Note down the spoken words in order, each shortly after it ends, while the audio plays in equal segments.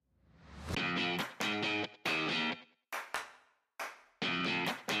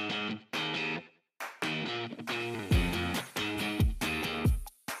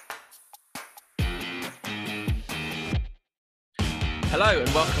Hello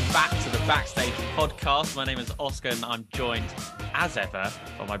and welcome back to the Backstage podcast. My name is Oscar and I'm joined, as ever,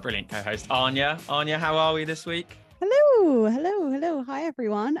 by my brilliant co-host, Aine. Aine, how are we this week? Hello. Hi,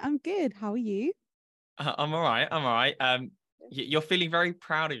 everyone. I'm good. How are you? I'm all right. You're feeling very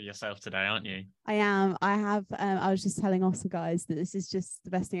proud of yourself today, aren't you? I am. I was just telling Oscar, guys, that this is just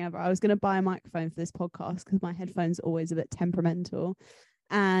the best thing ever. I was going to buy a microphone for this podcast because my headphones are always a bit temperamental.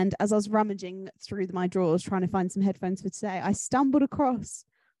 And as I was rummaging through my drawers trying to find some headphones for today, I stumbled across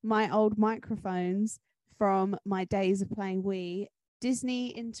my old microphones from my days of playing Wii.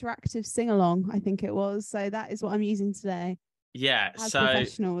 Disney Interactive Sing-Along, I think it was. So that is what I'm using today. Yeah, as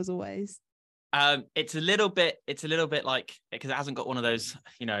professional as always. It's a little bit like, because it hasn't got one of those,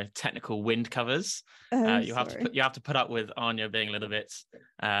 technical wind covers. You have to put up with Anya being a little bit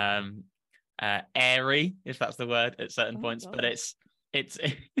airy, if that's the word, at certain points. God. But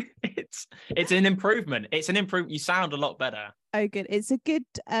it's an improvement. It's an improvement. You sound a lot better. Oh, good. It's a good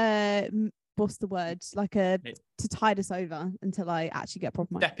what's the word? To tide us over until I actually get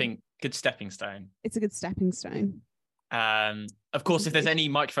proper good stepping stone. It's a good stepping stone. Of course, if there's any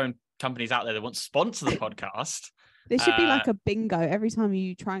microphone companies out there that want to sponsor the podcast, there should be like a bingo. Every time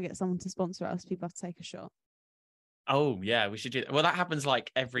you try and get someone to sponsor us, people have to take a shot. Oh yeah, we should do that. Well, that happens like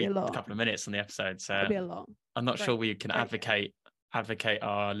every couple of minutes on the episode, so it'll be a lot. I'm not sure we can advocate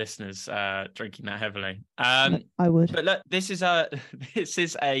our listeners drinking that heavily. I would. But look, this is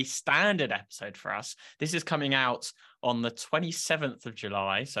a standard episode for us. This is coming out on the 27th of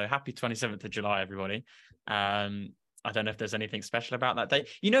July. So happy 27th of July, everybody. I don't know if there's anything special about that day.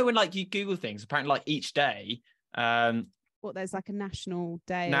 You know, when like you Google things, apparently like each day. There's like a national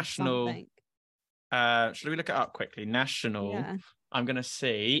day. Something. Should we look it up quickly? National. Yeah. I'm gonna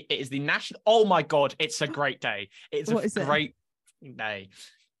see. It is the national. Oh my God! It's a great day. It's a great day.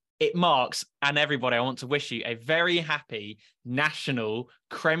 It marks, and everybody, I want to wish you a very happy National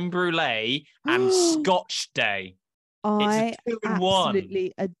Creme Brulee and Scotch Day. I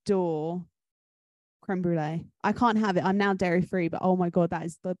absolutely adore creme brulee. I can't have it. I'm now dairy free, but oh my God, that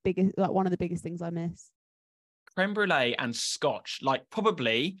is the biggest, like one of the biggest things I miss. Creme brulee and Scotch, like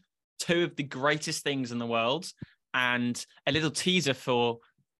probably two of the greatest things in the world. And a little teaser for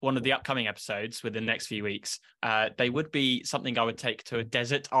one of the upcoming episodes within the next few weeks. They would be something I would take to a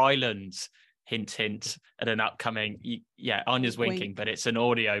desert island. Hint, hint, at an upcoming. Yeah, Anya's winking, but it's an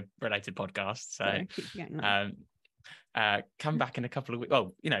audio related podcast. So come back in a couple of weeks.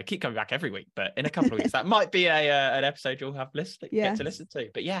 Well, keep coming back every week, but in a couple of weeks, that might be an episode you'll have get to listen to.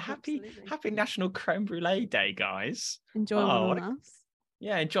 But yeah, happy National Creme Brulee Day, guys. Enjoy one on us.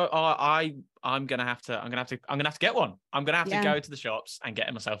 Yeah, enjoy. I'm gonna have to get one. I'm gonna have to go to the shops and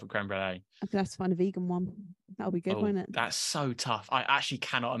get myself a creme brulee. I'm gonna have to find a vegan one. That'll be good, won't it? That's so tough. I actually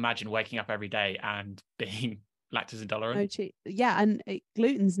cannot imagine waking up every day and being lactose intolerant. Oh, cheap. Yeah, and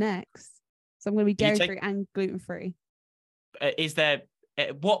gluten's next, so I'm gonna be dairy free and gluten free. Is there?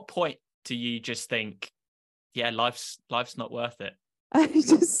 At what point do you just think, yeah, life's not worth it?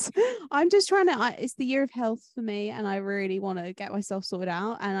 I'm just trying to, it's the year of health for me, and I really want to get myself sorted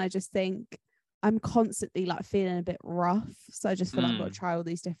out, and I just think I'm constantly like feeling a bit rough, so I just feel like I've got to try all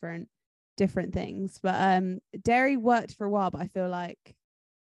these different things. But dairy worked for a while, but I feel like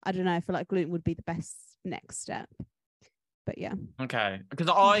gluten would be the best next step. But yeah, okay, because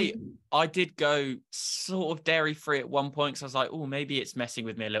I did go sort of dairy free at one point, because I was like, oh, maybe it's messing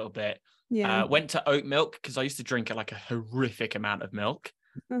with me a little bit. Yeah. Went to oat milk because I used to drink like a horrific amount of milk.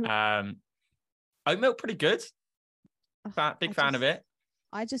 Oat milk, pretty good. Big fan of it.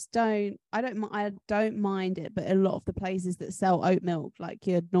 I don't mind it, but a lot of the places that sell oat milk, like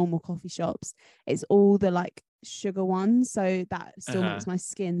your normal coffee shops, it's all the like sugar ones, so that still makes my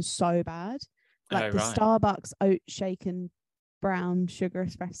skin so bad. Like Starbucks oat shaken brown sugar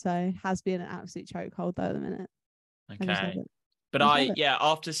espresso has been an absolute chokehold though at the minute. Okay, but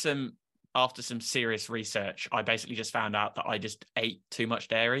after some serious research, I basically just found out that I just ate too much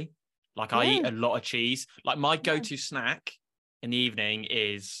dairy. Like I eat a lot of cheese. Like my go-to snack in the evening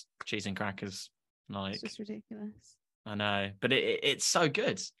is cheese and crackers. Like, it's just ridiculous. I know, but it's so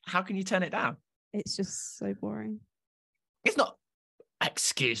good. How can you turn it down? It's just so boring. It's not.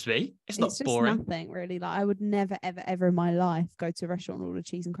 Excuse me. It's not just boring. Nothing really. Like I would never, ever in my life go to a restaurant and order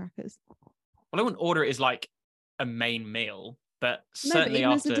cheese and crackers. Well, I wouldn't order it as like a main meal. But certainly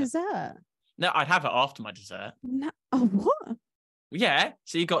after as a dessert. No, I'd have it after my dessert. No, what? Yeah,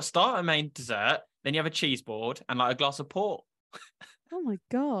 so you got starter, main, dessert, then you have a cheese board and like a glass of port. Oh my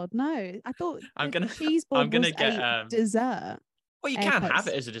God, no! I thought cheese board was a dessert. Well, you can have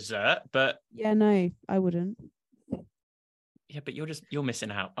it as a dessert, but yeah, no, I wouldn't. Yeah, but you're missing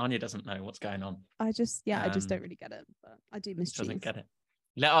out. Anya doesn't know what's going on. I just don't really get it, but I do miss cheese. Doesn't get it.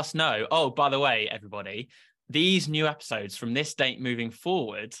 Let us know. Oh, by the way, everybody, these new episodes from this date moving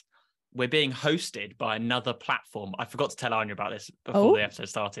forward, we're being hosted by another platform. I forgot to tell Anya about this before the episode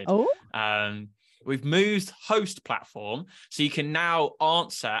started. We've moved host platform, so you can now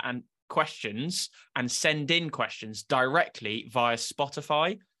answer questions and send in questions directly via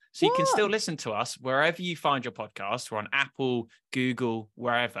Spotify. So you can still listen to us wherever you find your podcast. We're on Apple, Google,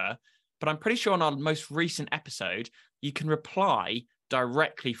 wherever. But I'm pretty sure on our most recent episode, you can reply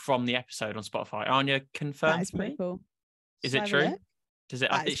directly from the episode on Spotify. Anya, confirm That is pretty cool. Is it true? Does it?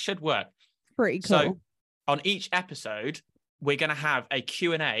 It should work. Pretty cool. So on each episode, we're going to have a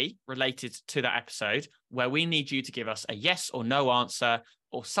Q&A related to that episode where we need you to give us a yes or no answer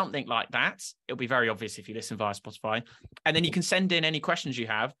or something like that. It'll be very obvious if you listen via Spotify. And then you can send in any questions you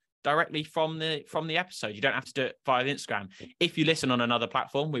have directly from the episode. You don't have to do it via Instagram. If you listen on another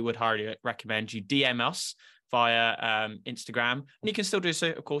platform, we would highly recommend you DM us via Instagram. And you can still do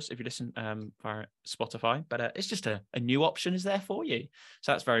so, of course, if you listen via Spotify. But it's just a new option is there for you.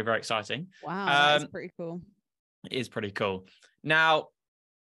 So that's very, very exciting. Wow, that's pretty cool. It is pretty cool. Now,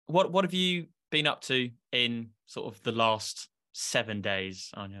 what have you been up to in sort of the last 7 days,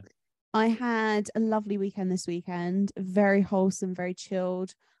 Anya? I had a lovely weekend this weekend, very wholesome, very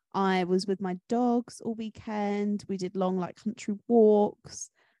chilled. I was with my dogs all weekend. We did long country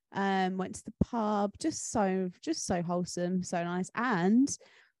walks, went to the pub, just so wholesome, so nice. And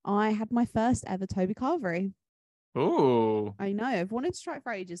I had my first ever Toby Carvery. Oh, I know. I've wanted to try it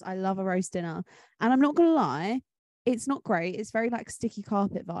for ages. I love a roast dinner. And I'm not gonna lie, it's not great. It's very sticky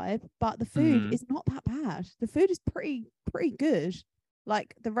carpet vibe, but the food is not that bad. The food is pretty good.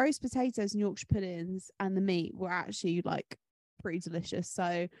 The roast potatoes and Yorkshire puddings and the meat were actually pretty delicious.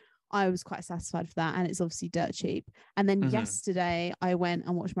 So I was quite satisfied for that. And it's obviously dirt cheap. And then yesterday I went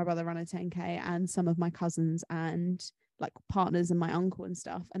and watched my brother run a 10K and some of my cousins and partners and my uncle and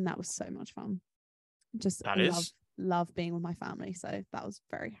stuff. And that was so much fun. Just love being with my family. So that was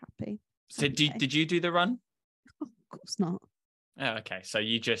very happy. So did you do the run? Of course not. Oh, okay. So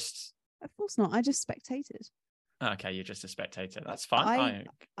you just... Of course not. I just spectated. Okay, you're just a spectator. That's fine.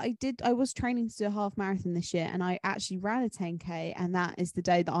 I was training to do a half marathon this year and I actually ran a 10K and that is the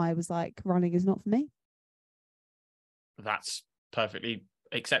day that I was running is not for me. That's perfectly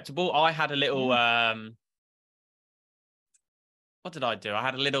acceptable. I had a little... what did I do? I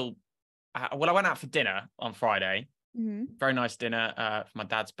had a little... I went out for dinner on Friday. Mm-hmm. Very nice dinner for my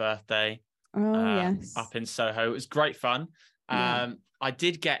dad's birthday. Oh, yes. Up in Soho. It was great fun. I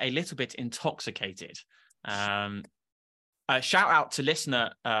did get a little bit intoxicated. Shout out to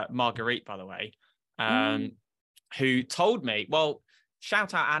listener Marguerite, by the way, who told me, well,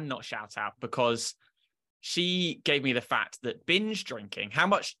 shout out and not shout out, because she gave me the fact that binge drinking, how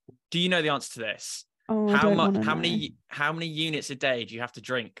much do you know the answer to this? How many units a day do you have to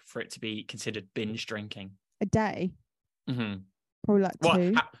drink for it to be considered binge drinking? A day? Mm-hmm. Probably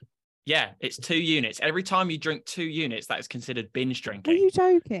 2. Yeah, it's 2 units. Every time you drink 2 units, that is considered binge drinking. Are you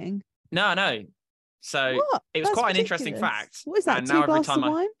joking? No. So it was quite an interesting fact. What is that? And 2 glasses of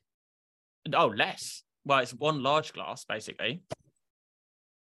wine? Oh, less. Well, it's 1 large glass, basically.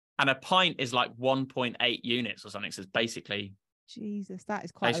 And a pint is 1.8 units or something. So it's basically... Jesus, that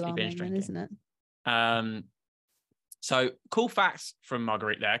is quite alarming then, isn't it? So cool facts from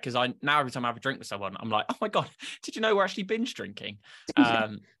Marguerite there, because now every time I have a drink with someone, I'm like, oh my God, did you know we're actually binge drinking?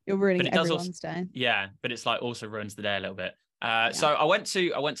 You're ruining everyone's day. Yeah, but it's also ruins the day a little bit. So I went to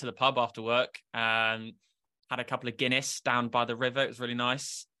the pub after work, had a couple of Guinness down by the river. It was really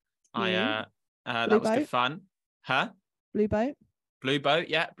nice. That was good fun. Huh? Blue boat? Blue boat,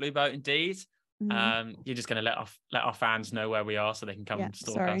 yeah, blue boat indeed. Mm-hmm. You're just going to let our fans know where we are so they can come and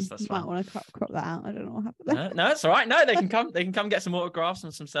stalk us. That's fine. Might want to crop that out. I don't know what happened there. No, it's all right. No, they can come get some autographs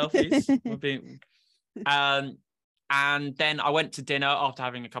and some selfies. And then I went to dinner after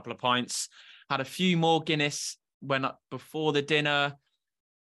having a couple of pints, had a few more Guinness, went up before the dinner,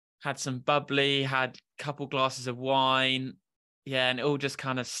 had some bubbly, had a couple glasses of wine. Yeah, and it all just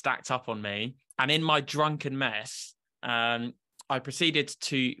kind of stacked up on me. And in my drunken mess, I proceeded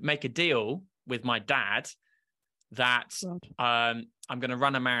to make a deal with my dad that I'm going to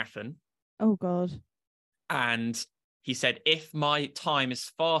run a marathon. Oh, God. And he said, if my time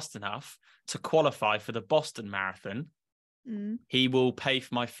is fast enough to qualify for the Boston Marathon, he will pay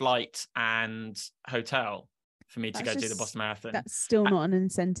for my flight and hotel for me to go do the Boston Marathon. That's still not an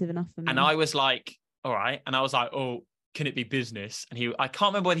incentive enough for me. And I was like, all right. And I was like, oh, can it be business? And I can't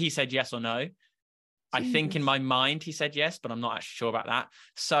remember whether he said yes or no. I think in Jesus. my mind he said yes, but I'm not actually sure about that.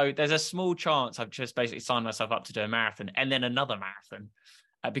 So there's a small chance I've just basically signed myself up to do a marathon and then another marathon,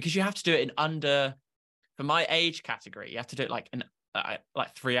 because you have to do it in under, for my age category, you have to do it like in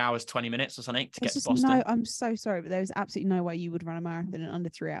like 3 hours 20 minutes or something to get to Boston. No, I'm so sorry, but there's absolutely no way you would run a marathon in under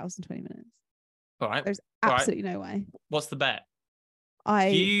 3 hours and 20 minutes. All right. There's absolutely no way. What's the bet?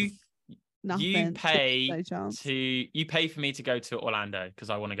 Nothing. You pay no chance. you pay for me to go to Orlando because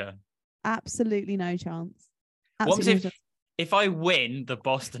I want to go. Absolutely no chance. What if I win the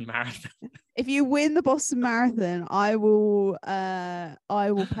Boston Marathon? If you win the Boston Marathon, I will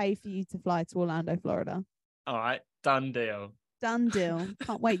pay for you to fly to Orlando, Florida. All right, done deal. Done deal.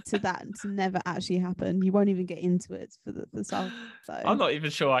 Can't wait to never actually happen. You won't even get into it for the stuff. So I'm not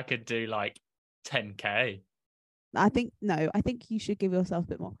even sure I could do like 10K. I think you should give yourself a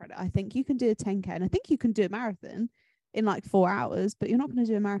bit more credit. I think you can do a 10K, and I think you can do a marathon in like 4 hours, but you're not going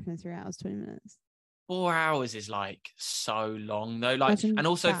to do a marathon in 3 hours 20 minutes. 4 hours is like so long though. Like, Imagine and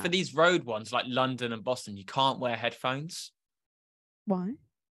also that. for these road ones like London and Boston, you can't wear headphones. Why?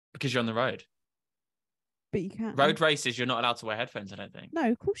 Because you're on the road. But you can't. Road races, you're not allowed to wear headphones, I don't think. No,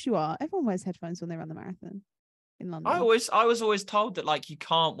 of course you are. Everyone wears headphones when they run the marathon in London. I was always told that like you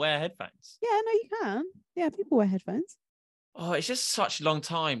can't wear headphones. Yeah, no, you can. Yeah, people wear headphones. Oh, it's just such a long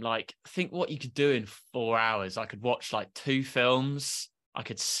time. Like, think what you could do in 4 hours. I could watch like 2 films. I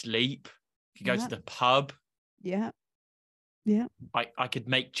could sleep. I could go to the pub. Yeah. I could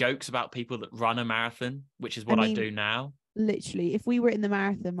make jokes about people that run a marathon, which is what I do now. Literally, if we were in the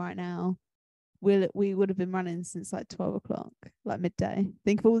marathon right now, we would have been running since like 12 o'clock, like midday.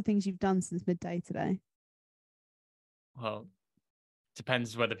 Think of all the things you've done since midday today. Well,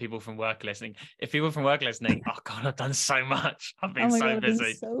 depends whether people from work are listening. If people from work are listening, oh God, I've done so much. I've been busy. I've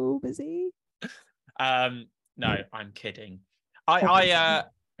been so busy. No, I'm kidding.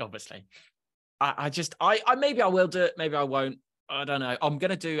 Obviously. I maybe I will do it, maybe I won't. I don't know. I'm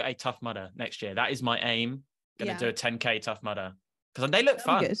gonna do a Tough Mudder next year. That is my aim. Gonna do a 10K Tough Mudder because they look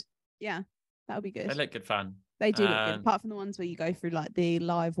fun. Good. Yeah, that would be good. They look good fun. They do look good. Apart from the ones where you go through like the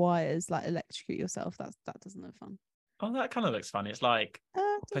live wires, like electrocute yourself. That doesn't look fun. Oh, that kind of looks fun. It's like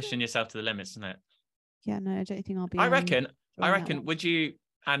pushing yourself to the limits, isn't it? Yeah, no, I don't think I'll be. I reckon. Would you?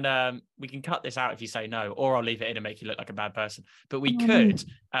 And we can cut this out if you say no, or I'll leave it in and make you look like a bad person. But we could,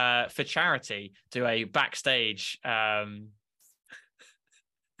 for charity, do a backstage. Carry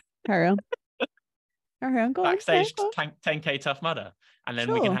on. Go backstage on. 10K Tough Mudder, and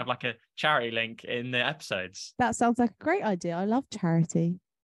then we can have like a charity link in the episodes. That sounds like a great idea. I love charity.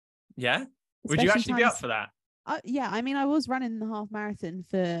 Yeah. Would you actually be up for that? Yeah, I mean, I was running the half marathon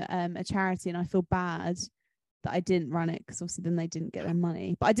for a charity, and I feel bad that I didn't run it because obviously then they didn't get their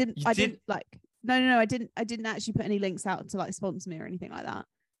money. But I didn't like no, I didn't actually put any links out to like sponsor me or anything like that.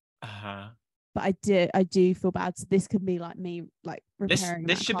 But I do feel bad. So this could be like me like repairing.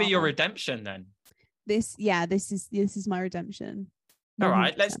 This should be your redemption then. This is my redemption. 100%. All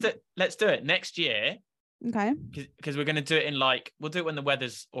right, let's do it next year. Okay. Because we're gonna do it in like, we'll do it when the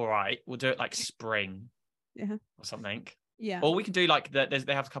weather's all right. We'll do it like spring. Yeah. Or something. Yeah. Or we can do like they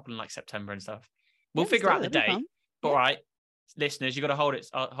have a couple in like September and stuff. We'll figure out the date. All right, listeners, you got to hold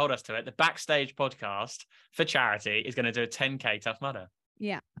us to it. The Backstage podcast for charity is going to do a 10K Tough Mudder.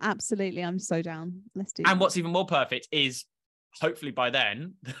 Yeah, absolutely. I'm so down. Let's do. And what's even more perfect is, hopefully by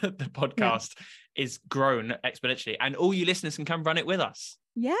then the podcast is grown exponentially, and all you listeners can come run it with us.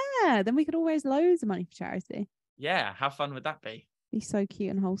 Yeah, then we could always loads of money for charity. Yeah, how fun would that be? Be so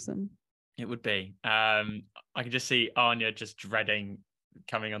cute and wholesome. It would be. I can just see Anya just dreading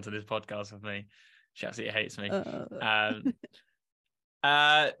coming onto this podcast with me. She absolutely hates me. If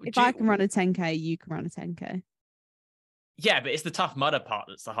I can run a 10K, you can run a 10K. Yeah, but it's the Tough Mudder part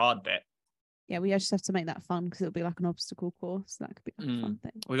that's the hard bit. Yeah, we just have to make that fun because it'll be like an obstacle course. That could be like a fun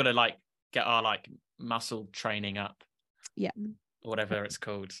thing. We got to like get our like muscle training up. Yeah. Or whatever it's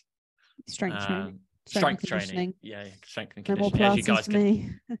called. Strength training. Strength training. Yeah, strength and conditioning. No more Pilates you guys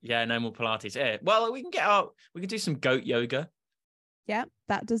can. Yeah, no more Pilates. Yeah. Well, we can do some goat yoga. Yeah,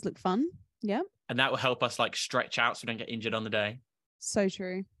 that does look fun. Yeah. And that will help us like stretch out so we don't get injured on the day. So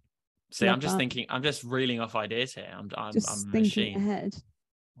true. See, I'm just thinking, I'm just reeling off ideas here. I'm thinking ahead.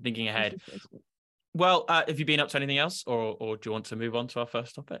 Thinking ahead. Well, have you been up to anything else, or do you want to move on to our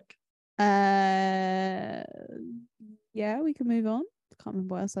first topic? Yeah, we can move on. Can't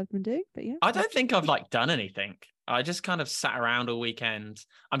remember what else I've been doing, but yeah. I don't think I've like done anything. I just kind of sat around all weekend.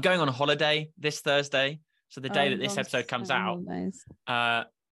 I'm going on a holiday this Thursday. So the day that this episode comes out,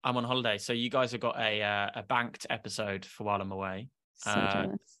 I'm on holiday. So you guys have got a banked episode for while I'm away. So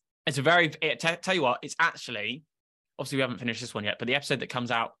jealous. It's tell you what, it's actually, obviously we haven't finished this one yet, but the episode that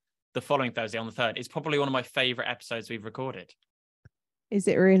comes out the following Thursday on the 3rd. It's probably one of my favorite episodes we've recorded. Is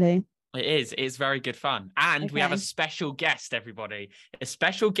it really? It is. It's very good fun. And we have a Okay. special guest, everybody. A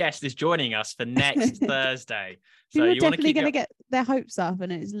special guest is joining us for next Thursday. So People are you want to definitely keep going to get their hopes up,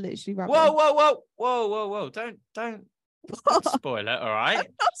 and it's literally rubbish. Whoa. Don't spoil it, all right? I'm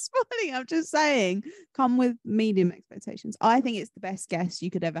not spoiling. I'm just saying, come with medium expectations. I think it's the best guest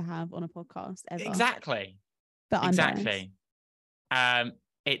you could ever have on a podcast ever. Exactly. But I'm exactly.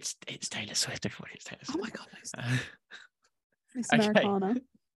 It's Taylor Swift. It's Taylor Swift. Oh my God. Miss Americana.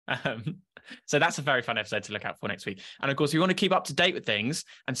 So that's a very fun episode to look out for next week. And of course, we want to keep up to date with things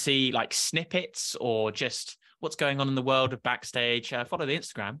and see like snippets or just what's going on in the world of Backstage. Follow the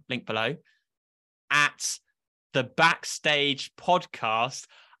Instagram link below at the Backstage Podcast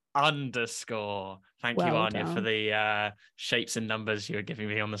 _. Thank you, Anya, for the shapes and numbers you were giving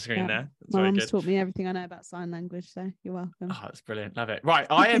me on the screen there. That's My very mum's good. taught me everything I know about sign language, so you're welcome. Oh, that's brilliant. Love it. Right,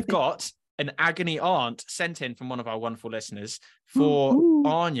 I have got an agony aunt sent in from one of our wonderful listeners for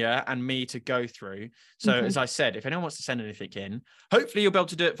Anya and me to go through. So as I said, if anyone wants to send anything in, hopefully you'll be able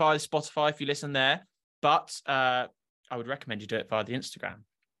to do it via Spotify if you listen there. But I would recommend you do it via the Instagram.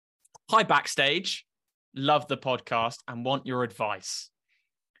 Hi, Backstage. Love the podcast and want your advice.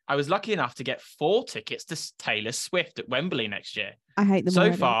 I was lucky enough to get 4 tickets to Taylor Swift at Wembley next year. I hate them so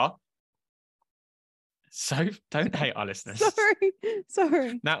already. far. So don't hate our listeners.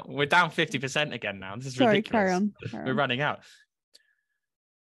 Sorry. Now we're down 50% again now. This is Sorry, ridiculous. carry on. We're running out.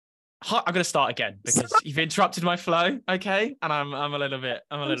 Hi, I'm going to start again because you've interrupted my flow. Okay. And I'm a little bit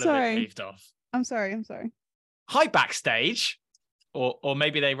peeved off. I'm sorry. Hi, Backstage. Or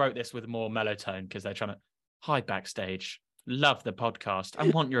maybe they wrote this with a more mellow tone because they're trying to. Hi, Backstage. Love the podcast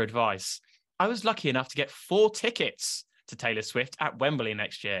and want your advice. I was lucky enough to get 4 tickets to Taylor Swift at Wembley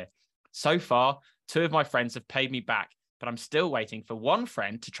next year. So far, 2 of my friends have paid me back, but I'm still waiting for one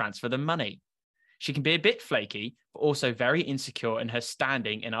friend to transfer the money. She can be a bit flaky, but also very insecure in her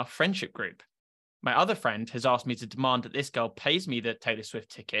standing in our friendship group. My other friend has asked me to demand that this girl pays me the Taylor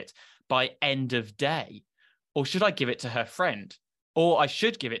Swift ticket by end of day. Or should I give it to her friend? Or I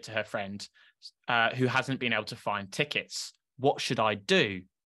should give it to her friend who hasn't been able to find tickets. What should I do?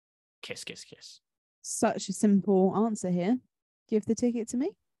 Kiss, kiss, kiss. Such a simple answer here. Give the ticket to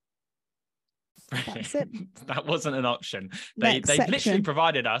me. That's it. That wasn't an option. They've section. Literally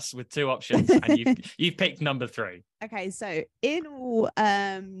provided us with 2 options, and you've picked number 3. Okay, so in all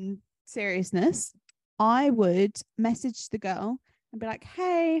seriousness, I would message the girl and be like,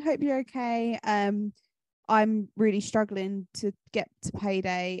 "Hey, hope you're okay. I'm really struggling to get to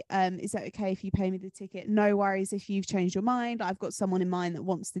payday. Is that okay if you pay me the ticket? No worries if you've changed your mind. I've got someone in mind that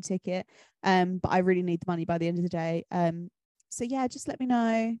wants the ticket. But I really need the money by the end of the day. So yeah, just let me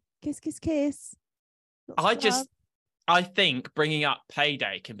know. Kiss, kiss, kiss." I think bringing up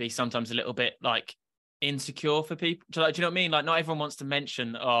payday can be sometimes a little bit like insecure for people. Do you know what I mean? Like not everyone wants to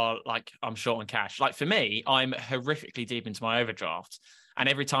mention, like I'm short on cash. Like for me, I'm horrifically deep into my overdraft. And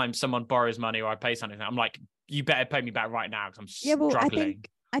every time someone borrows money or I pay something, I'm like, you better pay me back right now because I'm struggling.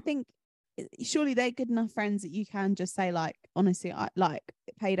 I think surely they're good enough friends that you can just say like, honestly, like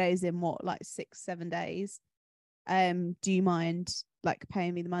payday's in what, like 6-7 days. Do you mind like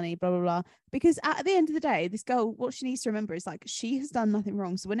paying me the money, blah, blah, blah. Because at the end of the day, this girl, what she needs to remember is like, she has done nothing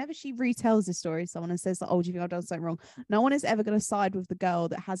wrong. So whenever she retells this story to someone and says like, oh, do you think I've done something wrong? No one is ever going to side with the girl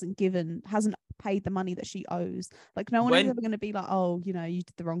that hasn't paid the money that she owes. Like no one is ever going to be like, oh, you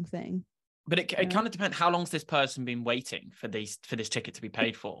did the wrong thing. But it kind of depends. How long's this person been waiting for this ticket to be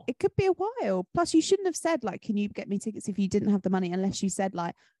paid for? It could be a while. Plus, you shouldn't have said like, "Can you get me tickets?" if you didn't have the money, unless you said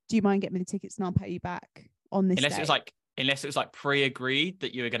like, "Do you mind getting me the tickets and I'll pay you back on this?" Unless it was like pre-agreed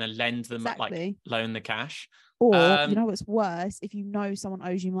that you were going to lend them, like loan the cash. Or what's worse, if you know someone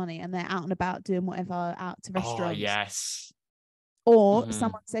owes you money and they're out and about doing whatever, out to restaurants. Oh yes. Or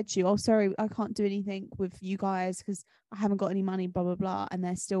someone said to you, "Oh, sorry, I can't do anything with you guys because I haven't got any money, blah, blah, blah." And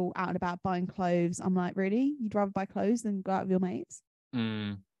they're still out and about buying clothes. I'm like, really? You'd rather buy clothes than go out with your mates?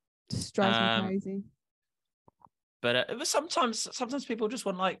 Just drives me crazy. But sometimes people just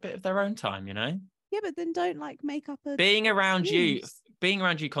want like a bit of their own time, Yeah, but then don't like make up a... Being around you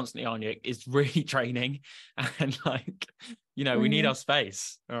constantly, Anya, is really draining. And like, we need our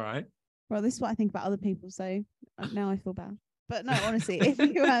space. All right. Well, this is what I think about other people. So now I feel bad. But no, honestly, if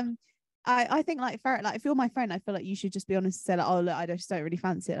you I think like if you're my friend, I feel like you should just be honest and say like, "Oh look, I just don't really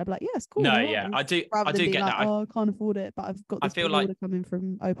fancy it." I'd be like, "Yeah, it's cool." No, yeah, I do. Rather I do get like, that. "Oh, I can't afford it, but I've got this order coming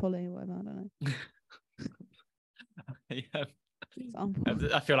from Opoly or whatever." I don't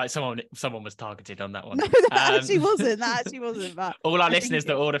know. I feel like someone was targeted on that one. No, that actually wasn't. But all our listeners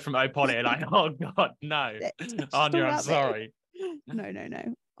that order from Opoly are like, "Oh God, no, Anya, I'm sorry."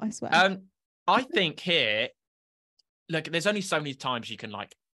 No. I swear. I think here, look, there's only so many times you can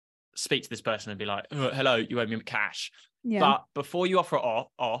like speak to this person and be like, oh, hello, you owe me cash. Yeah. But before you offer it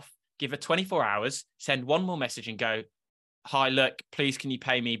off, give it 24 hours, send one more message and go, hi, look, please can you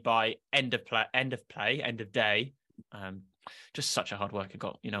pay me by end of day. Just such a hard work. I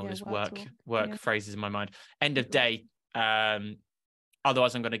got, all this work phrases in my mind. End of day.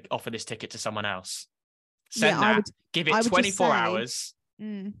 Otherwise I'm going to offer this ticket to someone else. Give it 24 hours.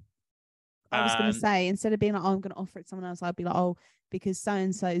 I was going to say, instead of being like, oh, I'm going to offer it to someone else, I'd be like, oh, because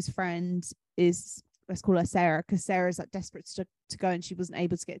so-and-so's friend is, let's call her Sarah, because Sarah's like desperate to go and she wasn't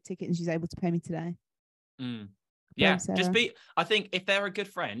able to get a ticket and she's able to pay me today. Yeah, I think if they're a good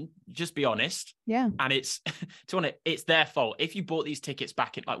friend, just be honest. Yeah. And it's their fault. If you bought these tickets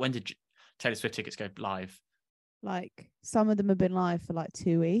back in, like, when did Taylor Swift tickets go live? Like, some of them have been live for like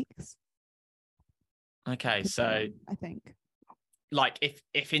 2 weeks. Okay, so I think, like,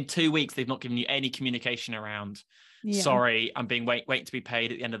 if in 2 weeks they've not given you any communication around, sorry, I'm being waiting to be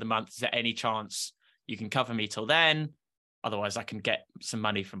paid at the end of the month, is there any chance you can cover me till then? Otherwise I can get some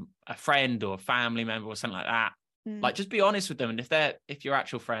money from a friend or a family member or something like that. Like, just be honest with them. And if you're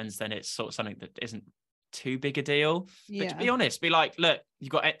actual friends, then it's sort of something that isn't too big a deal. But to be honest, be like, look,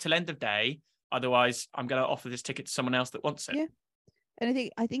 you've got it till end of day. Otherwise, I'm going to offer this ticket to someone else that wants it. Yeah.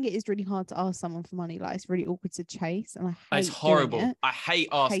 And I think it is really hard to ask someone for money. Like, it's really awkward to chase. And I hate it's horrible. Doing it. I hate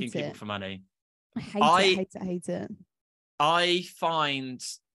asking people for money. I hate it. I find,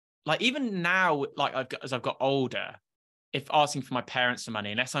 like, even now, like, as I've got older, if asking for my parents for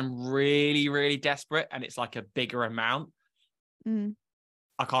money, unless I'm really, really desperate and it's like a bigger amount,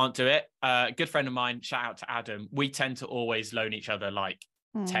 I can't do it. A good friend of mine, shout out to Adam, we tend to always loan each other like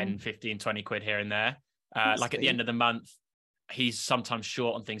 10, 15, 20 quid here and there. Like, at the end of the month, he's sometimes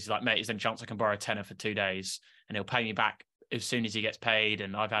short on things. He's like, mate, is there any chance I can borrow a tenner for 2 days? And he'll pay me back as soon as he gets paid.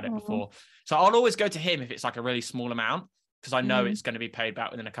 And I've had it before. So I'll always go to him if it's like a really small amount, because I know it's going to be paid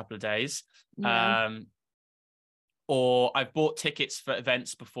back within a couple of days. Yeah. Or I've bought tickets for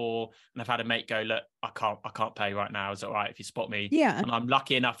events before and I've had a mate go, look, I can't pay right now. Is it all right if you spot me? Yeah. And I'm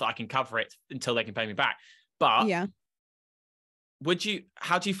lucky enough that I can cover it until they can pay me back. But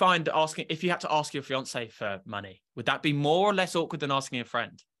how do you find asking, if you had to ask your fiance for money, would that be more or less awkward than asking a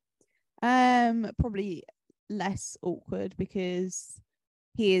friend? Probably less awkward, because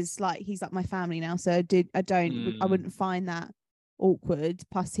he's like my family now. So I wouldn't find that awkward.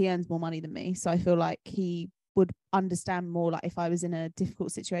 Plus he earns more money than me. So I feel like he would understand more, like, if I was in a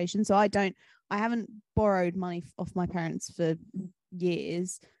difficult situation. So I haven't borrowed money off my parents for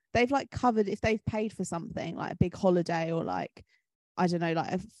years. They've like covered, if they've paid for something like a big holiday, or like, I don't know,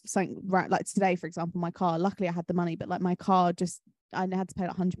 like something, right, like today, for example, my car, luckily I had the money, but like my car, I had to pay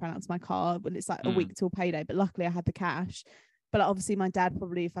like £100 out to my car when it's like a week till payday, but luckily I had the cash. But like, obviously my dad,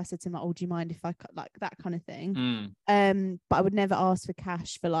 probably, if I said to him like, oh, do you mind if I cut, like, that kind of thing. But I would never ask for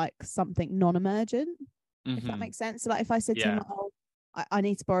cash for like something non-emergent, if that makes sense. So like, if I said to him, oh, I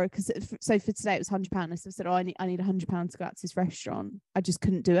need to borrow, because so for today it was £100. I said, oh, I need £100 to go out to this restaurant. I just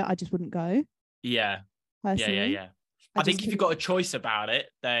couldn't do it. I just wouldn't go. Personally. Yeah. I think if you've got a choice about it,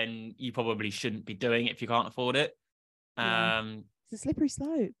 then you probably shouldn't be doing it if you can't afford it. It's a slippery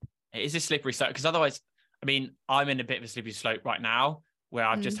slope. It is a slippery slope, because otherwise, I mean, I'm in a bit of a slippery slope right now where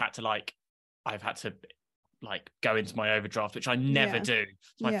I've just had to go into my overdraft, which I never do.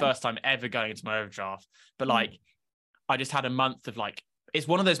 It's my first time ever going into my overdraft. But like, I just had a month of like, it's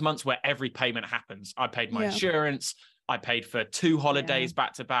one of those months where every payment happens. I paid my insurance. I paid for 2 holidays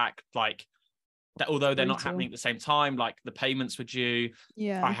back to back. Like, that, although they're not happening at the same time, like the payments were due.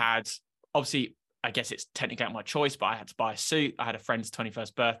 I had, obviously, I guess it's technically out my choice, but I had to buy a suit. I had a friend's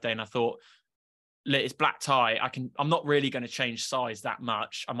 21st birthday and I thought, it's black tie. I'm not really going to change size that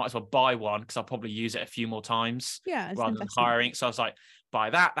much. I might as well buy one, because I'll probably use it a few more times rather than hiring. So I was like, buy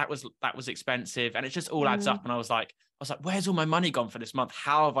that. That was expensive. And it just all adds up. And I was like, where's all my money gone for this month?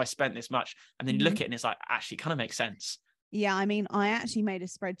 How have I spent this much? And then you look at it and it's like, actually kind of makes sense. Yeah. I mean, I actually made a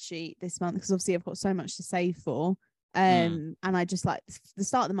spreadsheet this month, because obviously I've got so much to save for. And I just, like, the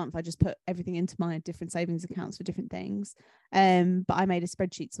start of the month, I just put everything into my different savings accounts for different things. But I made a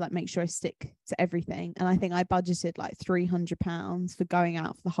spreadsheet to like make sure I stick to everything. And I think I budgeted like £300 for going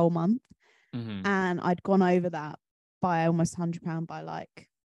out for the whole month. And I'd gone over that by almost £100 by like,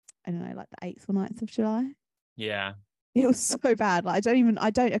 I don't know, like the 8th or 9th of July. Yeah. It was so bad. Like, I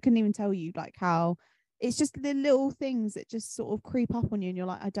couldn't even tell you like how it's just the little things that just sort of creep up on you. And you're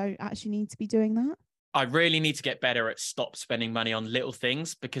like, I don't actually need to be doing that. I really need to get better at stop spending money on little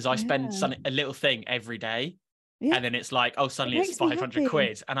things, because I spend a little thing every day. Yeah. And then it's like, oh, suddenly it's 500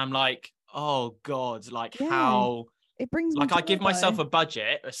 quid. And I'm like, oh God, like how It brings me Like, I joy, give myself though.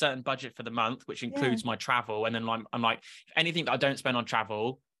 a certain budget for the month, which includes Yeah. my travel. And then I'm like, anything that I don't spend on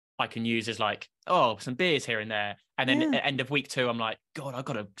travel, I can use as like, oh, some beers here and there. And then Yeah. at end of week 2, I'm like, God, I've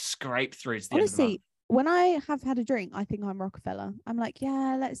got to scrape through to the end of the month. Honestly, when I have had a drink, I think I'm Rockefeller. I'm like,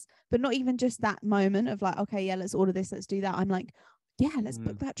 yeah, but not even just that moment of like, okay, yeah, let's order this, let's do that. I'm like, yeah, let's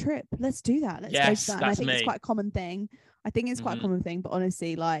book that trip. Let's do that. Let's go to Yes, that. And I that's think it's me. quite a common thing. I think it's quite a Mhm. common thing, but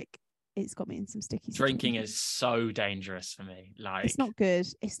honestly, like, it's got me in some sticky Drinking situations. is so dangerous for me. Like, It's not good.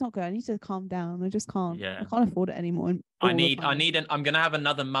 It's not good. I need to calm down. I just can't. yeah. I can't afford it anymore. I'm gonna have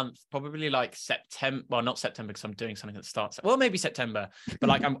another month, probably like September. Well, not September because I'm doing something that starts. Well, maybe September, but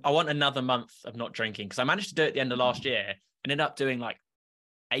like I want another month of not drinking because I managed to do it at the end of last year and ended up doing like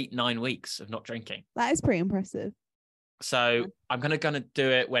 8-9 weeks of not drinking. That is pretty impressive. So I'm gonna do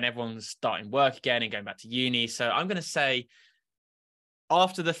it when everyone's starting work again and going back to uni. So I'm gonna say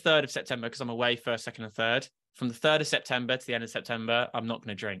after the 3rd of September, because I'm away 1st, 2nd, and 3rd. From the 3rd of September to the end of September, I'm not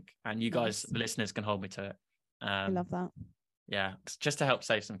gonna drink, and you guys, the listeners, can hold me to it. I love that. Yeah, just to help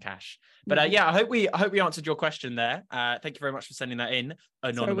save some cash. But I hope we answered your question there. Thank you very much for sending that in,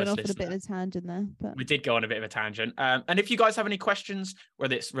 anonymous Sorry, we went off listener. a bit of a tangent there, but We did go on a bit of a tangent. And if you guys have any questions,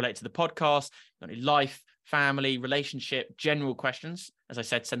 whether it's related to the podcast, any life, family, relationship, general questions, as I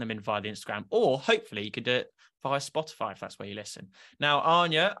said, send them in via the Instagram, or hopefully you could do it via Spotify if that's where you listen. Now,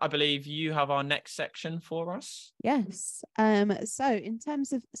 Anya, I believe you have our next section for us. yes. So in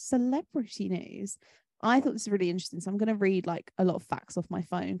terms of celebrity news, I thought this was really interesting. So I'm going to read like a lot of facts off my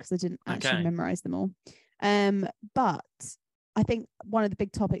phone because I didn't actually memorize them all. But I think one of the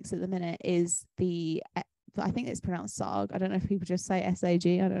big topics at the minute is I think it's pronounced SAG. I don't know if people just say SAG.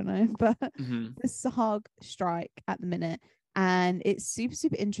 I don't know, but the SAG strike at the minute. And it's super,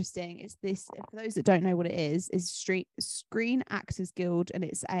 super interesting. It's this, for those that don't know what it is Screen Actors Guild. And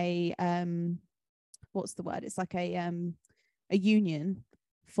it's a, what's the word? It's like a union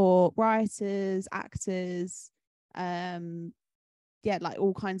for writers, actors, like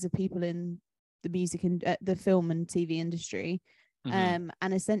all kinds of people in the music and the film and TV industry. And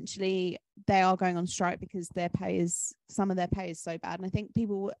essentially they are going on strike because some of their pay is so bad. And I think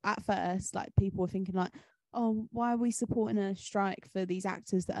people at first, like, people were thinking like, oh, why are we supporting a strike for these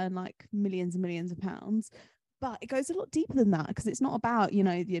actors that earn like millions and millions of pounds? But it goes a lot deeper than that, because it's not about,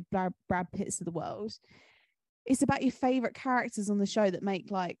 the Brad Pitts of the world. It's about your favorite characters on the show that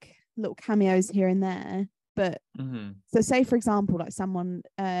make like little cameos here and there. But so say, for example, like someone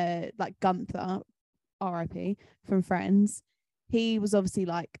like Gunther, RIP, from Friends, he was obviously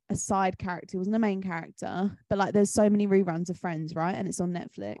like a side character, he wasn't a main character, but like there's so many reruns of Friends, right? And it's on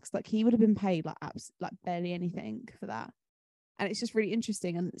Netflix. Like he would have been paid like barely anything for that. And it's just really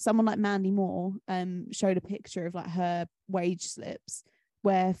interesting. And someone like Mandy Moore showed a picture of like her wage slips,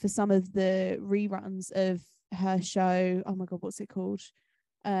 where for some of the reruns of her show, oh my god, what's it called?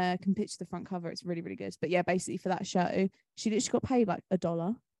 Can picture the front cover. It's really, really good. But yeah, basically for that show, she literally got paid like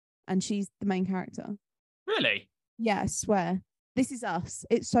 $1, and she's the main character. Really? Yeah, I swear. This Is Us.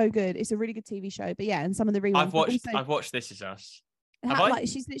 It's so good. It's a really good TV show. But yeah, and some of the reruns. I've watched This Is Us. Like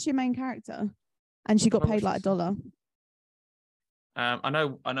she's literally a main character, and she got paid like $1. I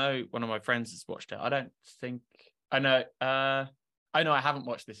know one of my friends has watched it. I don't think I know. I know I haven't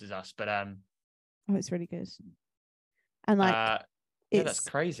watched This Is Us, but oh, it's really good. And like, yeah, that's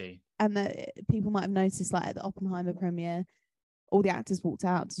crazy. And that people might have noticed, like at the Oppenheimer premiere, all the actors walked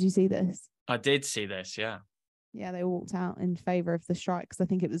out. Did you see this? I did see this. Yeah. Yeah, they walked out in favor of the strike because I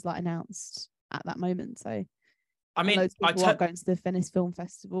think it was like announced at that moment. So, I mean, loads of people aren't going to the Venice Film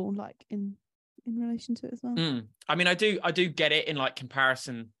Festival, like in relation to it as well. I mean, I do get it in like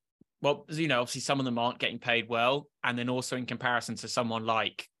comparison. Well, obviously some of them aren't getting paid well, and then also in comparison to someone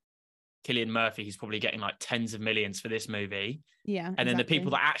like Cillian Murphy, who's probably getting like tens of millions for this movie. Yeah, and then the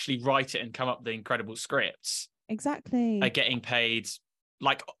people that actually write it and come up with the incredible scripts, exactly, are getting paid.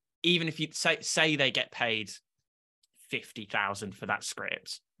 Like, even if you say they get paid 50,000 for that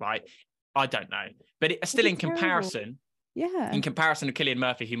script, right? I don't know, but it's still in comparison. Yeah, in comparison to Cillian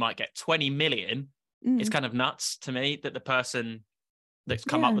Murphy, who might get 20 million, it's kind of nuts to me that the person that's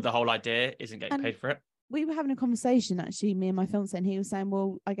come up with the whole idea isn't getting paid for it. We were having a conversation, actually, me and my fiance, and he was saying,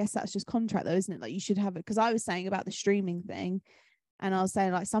 well, I guess that's just contract though, isn't it? Like, you should have it, because I was saying about the streaming thing, and I was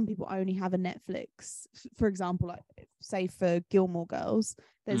saying like some people only have a Netflix, for example, like say for Gilmore Girls,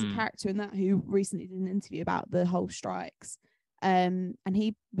 there's a character in that who recently did an interview about the whole strikes, and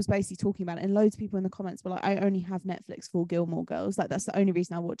he was basically talking about it, and loads of people in the comments were like, I only have Netflix for Gilmore Girls, like that's the only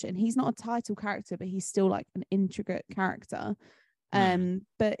reason I watch it. And he's not a title character, but he's still like an intricate character.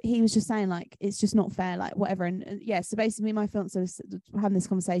 But he was just saying like it's just not fair, like whatever. And yeah, so basically my fiance was having this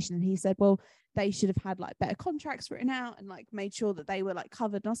conversation, and he said, well, they should have had like better contracts written out and like made sure that they were like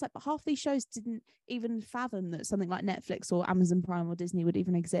covered. And I was like, but half these shows didn't even fathom that something like Netflix or Amazon Prime or Disney would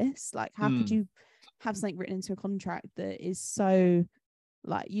even exist. Like, how could you have something written into a contract that is so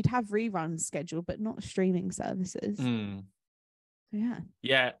like, you'd have reruns scheduled, but not streaming services. Yeah,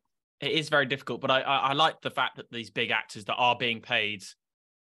 it is very difficult. But I like the fact that these big actors that are being paid,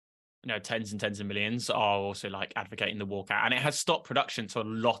 tens and tens of millions, are also like advocating the walkout, and it has stopped production to a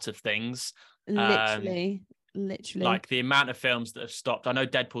lot of things. Literally. Like the amount of films that have stopped. I know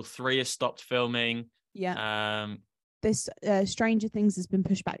Deadpool 3 has stopped filming. Yeah. This Stranger Things has been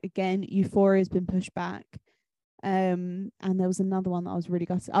pushed back again. Euphoria has been pushed back. And there was another one that I was really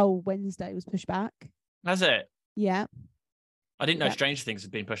gutted. Oh, Wednesday was pushed back. Has it? Yeah. I didn't know Stranger Things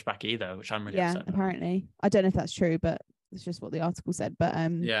had been pushed back either, which I'm really upset about. Apparently. I don't know if that's true, but it's just what the article said. But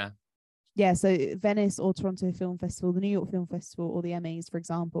yeah, so Venice or Toronto Film Festival, the New York Film Festival, or the Emmys, for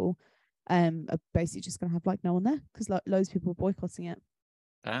example, are basically just going to have like no one there because loads of people are boycotting it.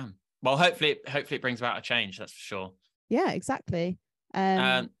 Damn. Well, hopefully it brings about a change. That's for sure. Yeah, exactly.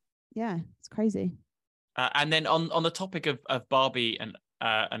 Yeah, it's crazy. And then on the topic of Barbie and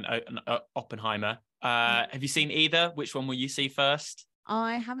Oppenheimer, have you seen either? Which one will you see first?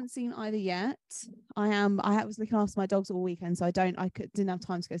 I haven't seen either yet. I was looking after my dogs all weekend, so didn't have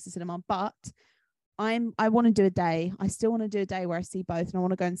time to go to the cinema. But I want to do a day. I still want to do a day where I see both, and I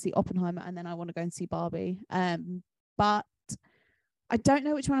want to go and see Oppenheimer, and then I want to go and see Barbie. But I don't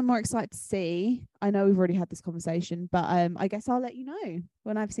know which one I'm more excited to see. I know we've already had this conversation, but I guess I'll let you know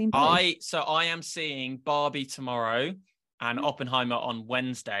when I've seen both. I am seeing Barbie tomorrow and Oppenheimer on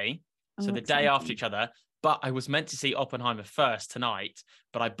Wednesday, so the day after each other. But I was meant to see Oppenheimer first tonight,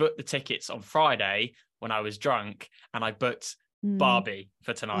 but I booked the tickets on Friday when I was drunk, and I booked Barbie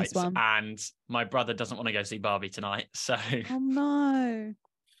for tonight. And my brother doesn't want to go see Barbie tonight, so. Oh no.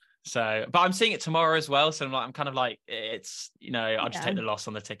 So, but I'm seeing it tomorrow as well. So I'm kind of like, it's, I'll just take the loss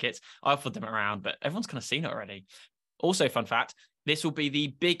on the tickets. I offered them around, but everyone's kind of seen it already. Also, fun fact, this will be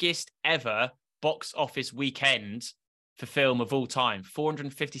the biggest ever box office weekend for film of all time.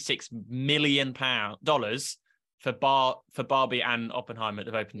 $456 million for Barbie and Oppenheimer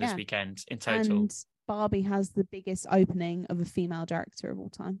that have opened this weekend in total. And Barbie has the biggest opening of a female director of all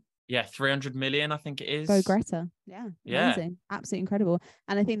time. Yeah, 300 million, I think it is. Go Greta. Yeah. Amazing. Absolutely incredible.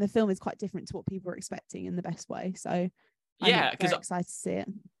 And I think the film is quite different to what people were expecting in the best way. So I'm very excited to see it.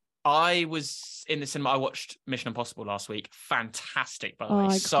 I was in the cinema. I watched Mission Impossible last week. Fantastic, by the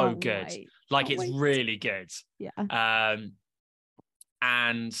way. So good. Wait. It's really good. Yeah.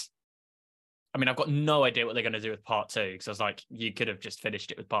 And I mean, I've got no idea what they're going to do with part 2, because I was like, you could have just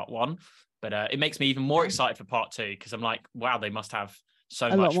finished it with part 1. But it makes me even more excited for part 2, because I'm like, wow, they must have so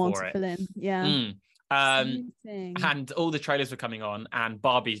much lot more for to it. Fill in. Yeah. And all the trailers were coming on, and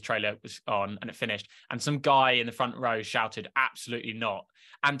Barbie's trailer was on, and it finished, and some guy in the front row shouted, "Absolutely not!"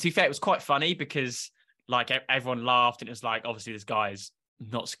 And to be fair, it was quite funny because like everyone laughed, and it was like, obviously this guy's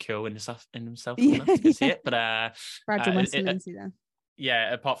not secure in himself enough to see it, but fragile masculinity there.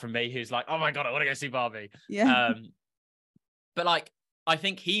 Yeah, apart from me, who's like, oh my god, I want to go see Barbie. Yeah. But like, I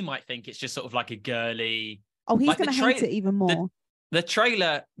think he might think it's just sort of like a girly. Oh, he's going to hate it even more. The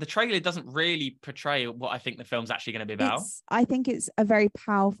trailer doesn't really portray what I think the film's actually going to be about. I think it's a very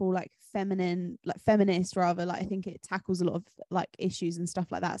powerful, like feminist rather. Like, I think it tackles a lot of like issues and stuff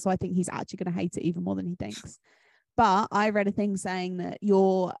like that. So I think he's actually going to hate it even more than he thinks. But I read a thing saying that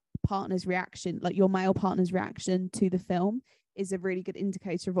your partner's reaction, like your male partner's reaction to the film, is a really good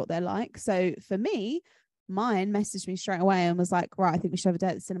indicator of what they're like. So for me, mine messaged me straight away and was like, right, I think we should have a day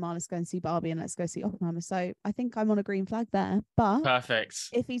at the cinema. Let's go and see Barbie and let's go see Oppenheimer. So I think I'm on a green flag there. But perfect.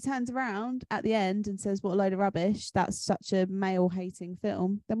 If he turns around at the end and says, what a load of rubbish, that's such a male hating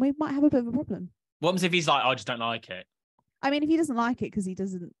film, then we might have a bit of a problem. What happens if he's like, I just don't like it? I mean, if he doesn't like it because he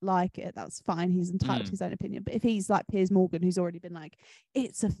doesn't like it, that's fine. He's entitled to his own opinion. But if he's like Piers Morgan, who's already been like,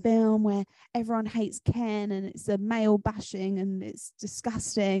 it's a film where everyone hates Ken and it's a male bashing and it's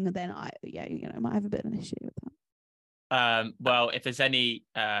disgusting, and then I might have a bit of an issue with that. Well, if there's any,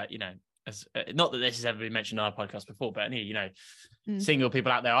 not that this has ever been mentioned on our podcast before, but any, single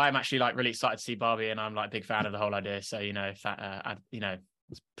people out there, I'm actually like really excited to see Barbie, and I'm like a big fan of the whole idea. So, if that,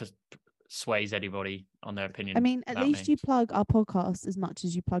 sways anybody on their opinion. I mean, at least you plug our podcast as much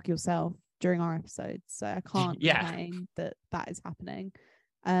as you plug yourself during our episodes, so I can't complain that is happening.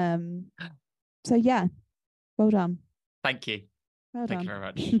 So yeah, well done. Thank you. Well Thank done.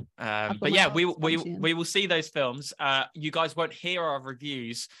 you very much. But yeah, we will see those films. You guys won't hear our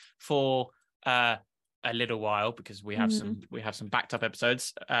reviews for a little while because we have some backed up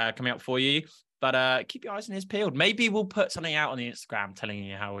episodes coming up for you. But keep your eyes and ears peeled. Maybe we'll put something out on the Instagram telling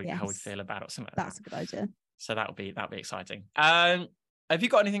you how we feel about it or something like That's a good idea. So that'll be exciting. Have you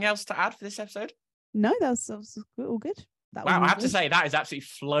got anything else to add for this episode? No, that was all good. Wow, I have to say that is absolutely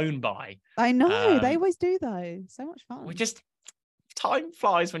flown by. I know, they always do though. So much fun. Time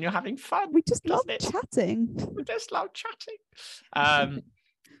flies when you're having fun. We just love chatting. We just love chatting.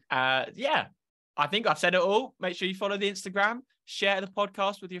 Yeah, I think I've said it all. Make sure you follow the Instagram, share the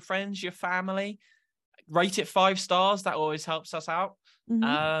podcast with your friends, your family, rate it 5 stars. That always helps us out.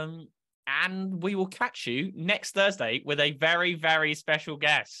 Mm-hmm. And we will catch you next Thursday with a very, very special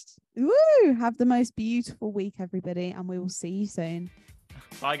guest. Woo! Have the most beautiful week, everybody, and we will see you soon.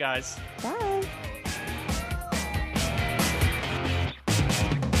 Bye, guys. Bye.